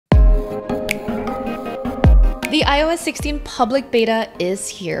the iOS 16 public beta is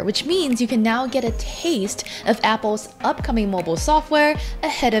here, which means you can now get a taste of Apple's upcoming mobile software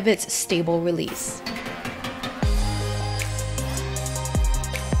ahead of its stable release.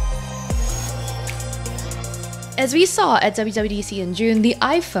 As we saw at WWDC in June, the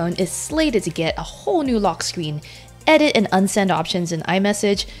iPhone is slated to get a whole new lock screen, edit and unsend options in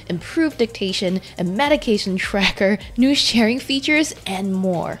iMessage, improved dictation, a medication tracker, new sharing features, and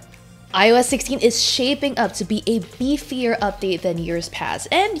more. iOS 16 is shaping up to be a beefier update than years past,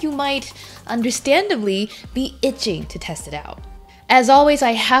 and you might, understandably, be itching to test it out. As always,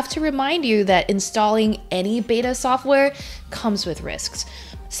 I have to remind you that installing any beta software comes with risks.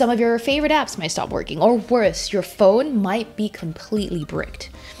 Some of your favorite apps might stop working, or worse, your phone might be completely bricked.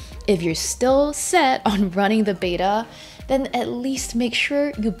 If you're still set on running the beta, then at least make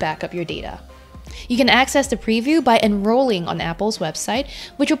sure you back up your data. You can access the preview by enrolling on Apple's website,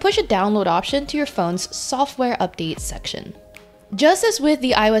 which will push a download option to your phone's software update section. Just as with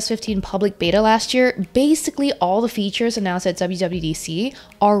the iOS 15 public beta last year, basically all the features announced at WWDC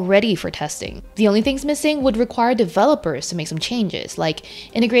are ready for testing. The only things missing would require developers to make some changes, like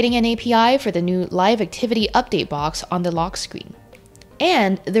integrating an API for the new live activity update box on the lock screen.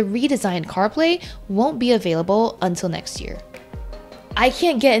 And the redesigned CarPlay won't be available until next year. I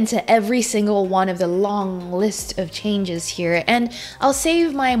can't get into every single one of the long list of changes here, and I'll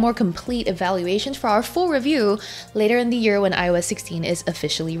save my more complete evaluations for our full review later in the year when iOS 16 is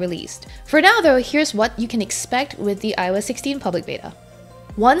officially released. For now though, here's what you can expect with the iOS 16 public beta.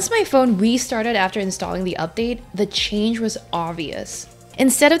 Once my phone restarted after installing the update, the change was obvious.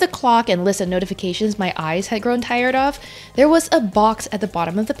 Instead of the clock and list of notifications my eyes had grown tired of, there was a box at the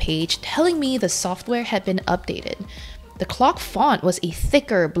bottom of the page telling me the software had been updated. The clock font was a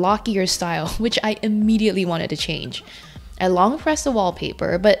thicker, blockier style, which I immediately wanted to change. I long pressed the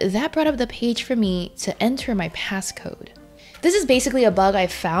wallpaper, but that brought up the page for me to enter my passcode. This is basically a bug I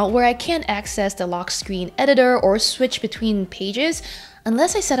found where I can't access the lock screen editor or switch between pages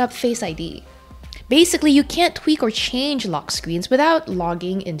unless I set up Face ID. Basically, you can't tweak or change lock screens without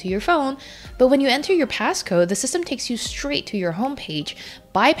logging into your phone, but when you enter your passcode, the system takes you straight to your home page,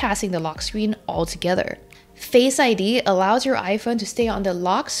 bypassing the lock screen altogether. Face ID allows your iPhone to stay on the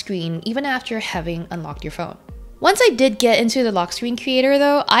lock screen even after having unlocked your phone. Once I did get into the lock screen creator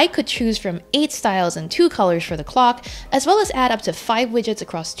though, I could choose from 8 styles and 2 colors for the clock, as well as add up to 5 widgets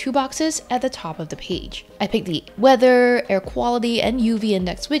across 2 boxes at the top of the page. I picked the weather, air quality, and UV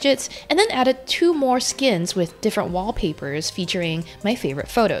index widgets, and then added 2 more skins with different wallpapers featuring my favorite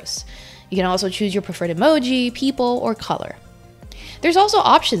photos. You can also choose your preferred emoji, people, or color. There's also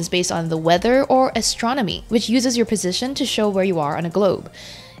options based on the weather or astronomy, which uses your position to show where you are on a globe.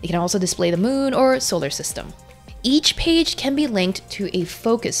 It can also display the moon or solar system. Each page can be linked to a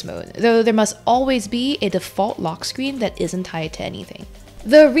focus mode, though there must always be a default lock screen that isn't tied to anything.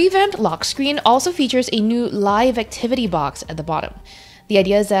 The revamped lock screen also features a new live activity box at the bottom. The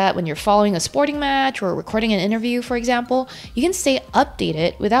idea is that when you're following a sporting match or recording an interview, for example, you can stay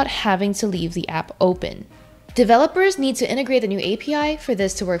updated without having to leave the app open. Developers need to integrate the new API for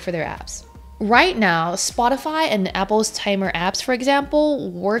this to work for their apps. Right now, Spotify and Apple's timer apps, for example,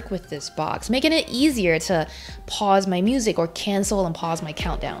 work with this box, making it easier to pause my music or cancel and pause my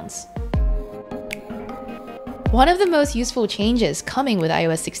countdowns. One of the most useful changes coming with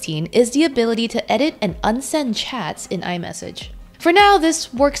iOS 16 is the ability to edit and unsend chats in iMessage. For now,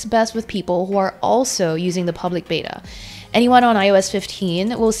 this works best with people who are also using the public beta. Anyone on iOS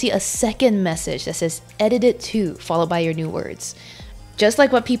 15 will see a second message that says edited to, followed by your new words. Just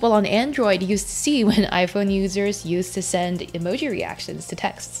like what people on Android used to see when iPhone users used to send emoji reactions to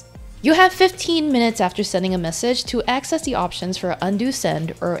texts. You have 15 minutes after sending a message to access the options for undo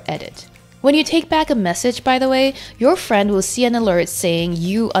send or edit. When you take back a message, by the way, your friend will see an alert saying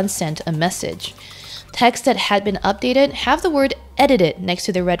you unsent a message. Texts that had been updated have the word edited next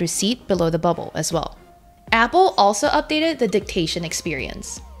to the red receipt below the bubble as well. Apple also updated the dictation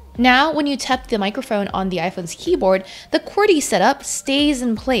experience. Now, when you tap the microphone on the iPhone's keyboard, the QWERTY setup stays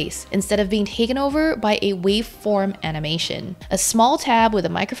in place instead of being taken over by a waveform animation. A small tab with a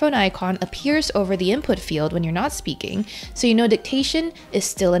microphone icon appears over the input field when you're not speaking, so you know dictation is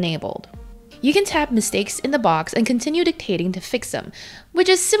still enabled. You can tap mistakes in the box and continue dictating to fix them, which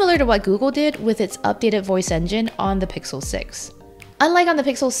is similar to what Google did with its updated voice engine on the Pixel 6. Unlike on the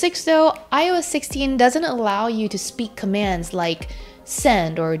Pixel 6 though, iOS 16 doesn't allow you to speak commands like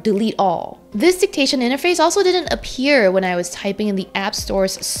send or delete all. This dictation interface also didn't appear when I was typing in the App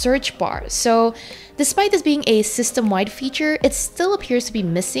Store's search bar, so despite this being a system-wide feature, it still appears to be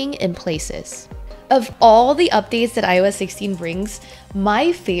missing in places. Of all the updates that iOS 16 brings,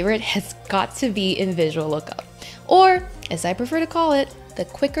 my favorite has got to be in Visual Lookup. or, as I prefer to call it, the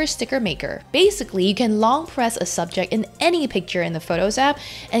quicker sticker maker. Basically, you can long press a subject in any picture in the Photos app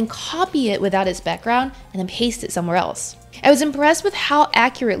and copy it without its background and then paste it somewhere else. I was impressed with how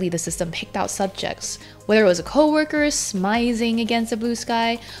accurately the system picked out subjects, whether it was a coworker smizing against a blue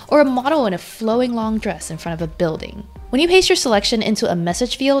sky or a model in a flowing long dress in front of a building. When you paste your selection into a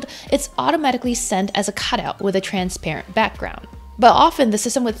message field, it's automatically sent as a cutout with a transparent background. But often the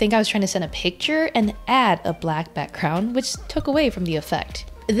system would think I was trying to send a picture and add a black background, which took away from the effect.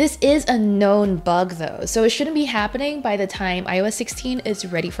 This is a known bug though, so it shouldn't be happening by the time iOS 16 is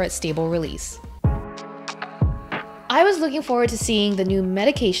ready for its stable release. I was looking forward to seeing the new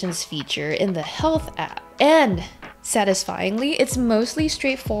medications feature in the Health app, and satisfyingly, it's mostly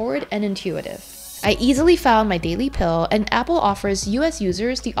straightforward and intuitive. I easily found my daily pill, and Apple offers US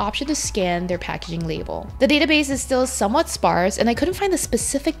users the option to scan their packaging label. The database is still somewhat sparse, and I couldn't find the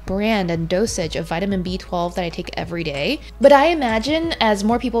specific brand and dosage of vitamin B12 that I take every day, but I imagine as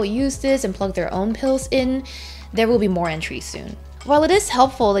more people use this and plug their own pills in, there will be more entries soon. While it is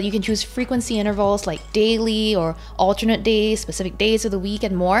helpful that you can choose frequency intervals like daily or alternate days, specific days of the week,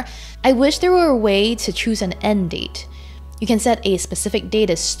 and more, I wish there were a way to choose an end date. You can set a specific day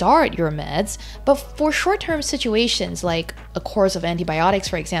to start your meds, but for short-term situations like a course of antibiotics,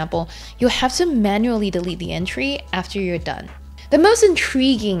 for example, you'll have to manually delete the entry after you're done. The most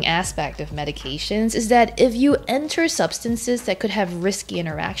intriguing aspect of medications is that if you enter substances that could have risky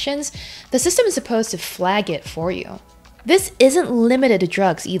interactions, the system is supposed to flag it for you. This isn't limited to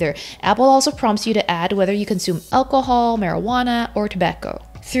drugs either. Apple also prompts you to add whether you consume alcohol, marijuana, or tobacco.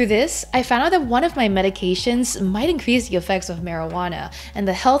 Through this, I found out that one of my medications might increase the effects of marijuana, and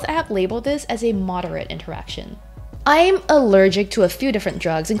the Health app labeled this as a moderate interaction. I'm allergic to a few different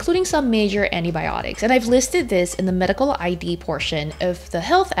drugs, including some major antibiotics, and I've listed this in the medical ID portion of the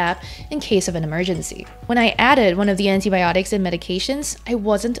Health app in case of an emergency. When I added one of the antibiotics and medications, I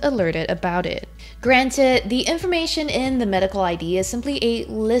wasn't alerted about it. Granted, the information in the medical ID is simply a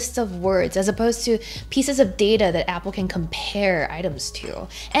list of words as opposed to pieces of data that Apple can compare items to,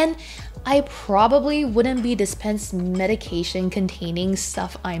 and I probably wouldn't be dispensed medication containing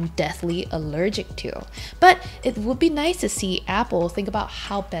stuff I'm deathly allergic to, but it would be nice to see Apple think about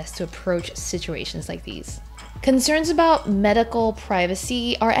how best to approach situations like these. Concerns about medical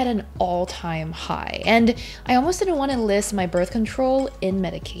privacy are at an all-time high, and I almost didn't want to list my birth control in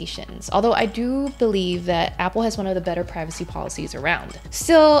medications, although I do believe that Apple has one of the better privacy policies around.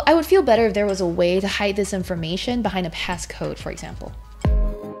 Still, I would feel better if there was a way to hide this information behind a passcode, for example.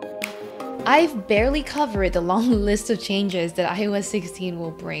 I've barely covered the long list of changes that iOS 16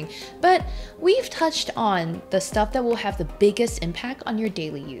 will bring, but we've touched on the stuff that will have the biggest impact on your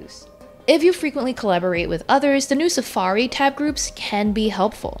daily use. If you frequently collaborate with others, the new Safari tab groups can be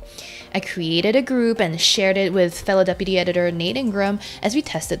helpful. I created a group and shared it with fellow deputy editor Nate Ingram as we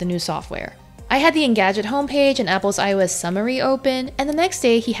tested the new software. I had the Engadget homepage and Apple's iOS summary open, and the next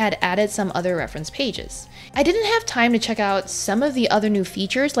day he had added some other reference pages. I didn't have time to check out some of the other new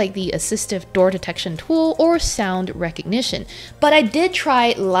features like the assistive door detection tool or sound recognition, but I did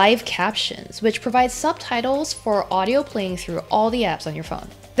try live captions, which provides subtitles for audio playing through all the apps on your phone.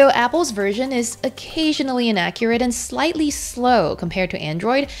 Though Apple's version is occasionally inaccurate and slightly slow compared to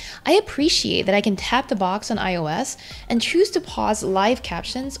Android, I appreciate that I can tap the box on iOS and choose to pause live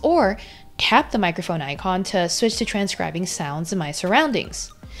captions or tap the microphone icon to switch to transcribing sounds in my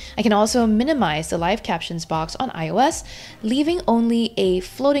surroundings. I can also minimize the live captions box on iOS, leaving only a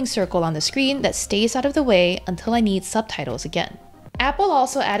floating circle on the screen that stays out of the way until I need subtitles again. Apple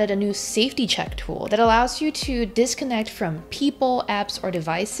also added a new safety check tool that allows you to disconnect from people, apps, or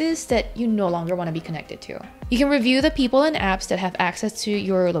devices that you no longer want to be connected to. You can review the people and apps that have access to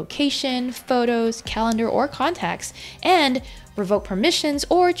your location, photos, calendar, or contacts, and revoke permissions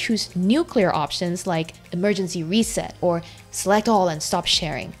or choose new clear options like emergency reset or select all and stop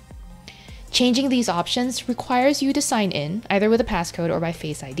sharing. Changing these options requires you to sign in, either with a passcode or by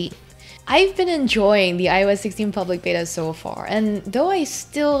Face ID. I've been enjoying the iOS 16 public beta so far, and though I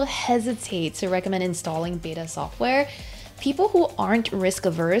still hesitate to recommend installing beta software, people who aren't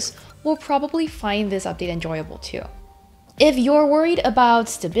risk-averse will probably find this update enjoyable too. If you're worried about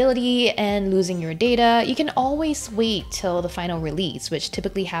stability and losing your data, you can always wait till the final release, which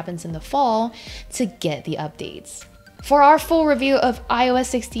typically happens in the fall, to get the updates. For our full review of iOS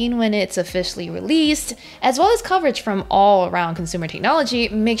 16 when it's officially released, as well as coverage from all around consumer technology,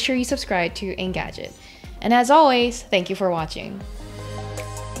 make sure you subscribe to Engadget. And as always, thank you for watching.